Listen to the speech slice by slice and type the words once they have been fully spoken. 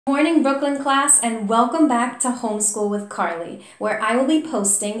Morning Brooklyn class, and welcome back to Homeschool with Carly, where I will be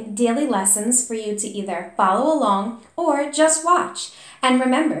posting daily lessons for you to either follow along or just watch. And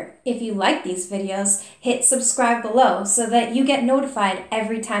remember, if you like these videos, hit subscribe below so that you get notified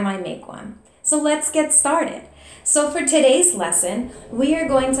every time I make one. So let's get started. So for today's lesson, we are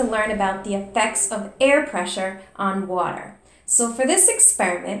going to learn about the effects of air pressure on water. So for this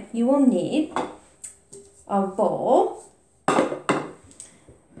experiment, you will need a bowl,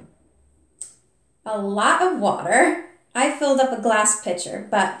 a lot of water. I filled up a glass pitcher,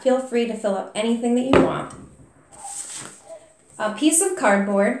 but feel free to fill up anything that you want. A piece of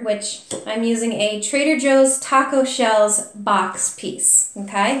cardboard, which I'm using a Trader Joe's Taco Shells box piece,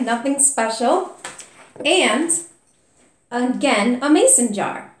 okay? Nothing special. And again, a mason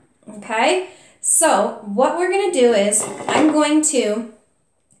jar, okay? So what we're gonna do is I'm going to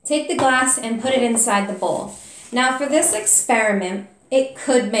take the glass and put it inside the bowl. Now for this experiment, it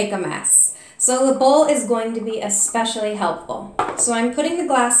could make a mess. So the bowl is going to be especially helpful. So I'm putting the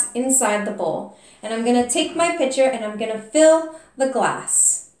glass inside the bowl, and I'm gonna take my pitcher and I'm gonna fill the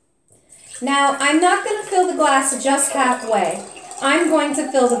glass. Now I'm not gonna fill the glass just halfway. I'm going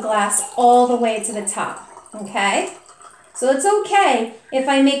to fill the glass all the way to the top, okay? So it's okay if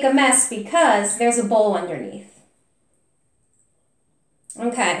I make a mess because there's a bowl underneath.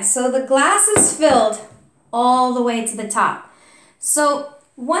 Okay, so the glass is filled all the way to the top. So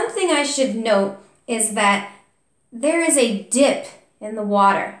one thing I should note is that there is a dip in the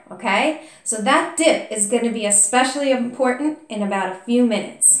water, okay? So that dip is going to be especially important in about a few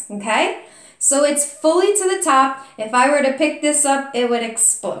minutes, okay? So it's fully to the top. If I were to pick this up, it would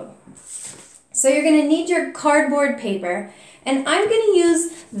explode. So you're going to need your cardboard paper, and I'm going to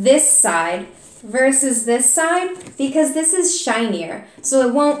use this side versus this side because this is shinier, so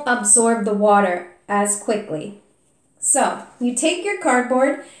it won't absorb the water as quickly. So you take your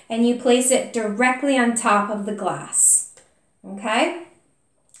cardboard and you place it directly on top of the glass, okay?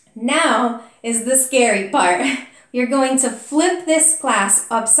 Now is the scary part. You're going to flip this glass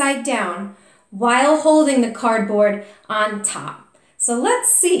upside down while holding the cardboard on top. So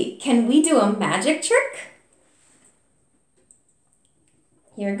let's see, can we do a magic trick?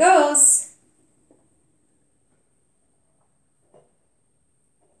 Here goes.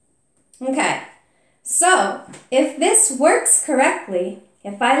 Okay. So, if this works correctly,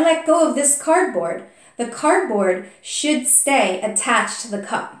 if I let go of this cardboard, the cardboard should stay attached to the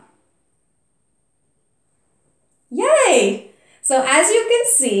cup. Yay! So as you can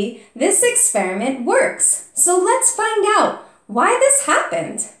see, this experiment works. So let's find out why this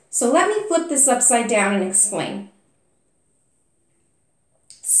happened. So let me flip this upside down and explain.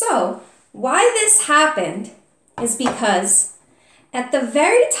 So, why this happened is because at the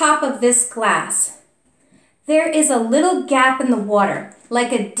very top of this glass, there is a little gap in the water,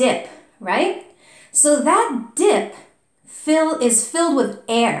 like a dip, right? So that dip is filled with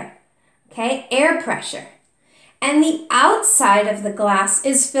air, okay? Air pressure. And the outside of the glass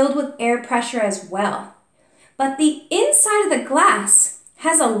is filled with air pressure as well. But the inside of the glass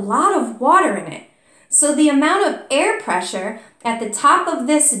has a lot of water in it. So the amount of air pressure at the top of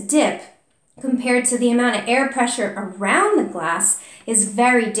this dip compared to the amount of air pressure around the glass is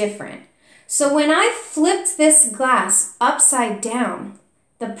very different. So when I flipped this glass upside down,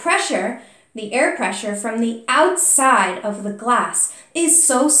 the pressure, the air pressure from the outside of the glass is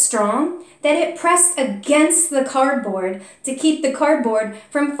so strong that it pressed against the cardboard to keep the cardboard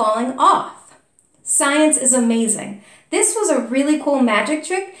from falling off. Science is amazing. This was a really cool magic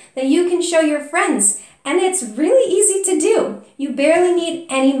trick that you can show your friends, and it's really easy to do. You barely need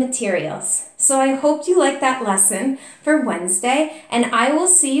any materials. So I hope you like that lesson for Wednesday, and I will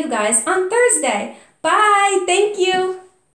see you guys on Thursday. Bye! Thank you!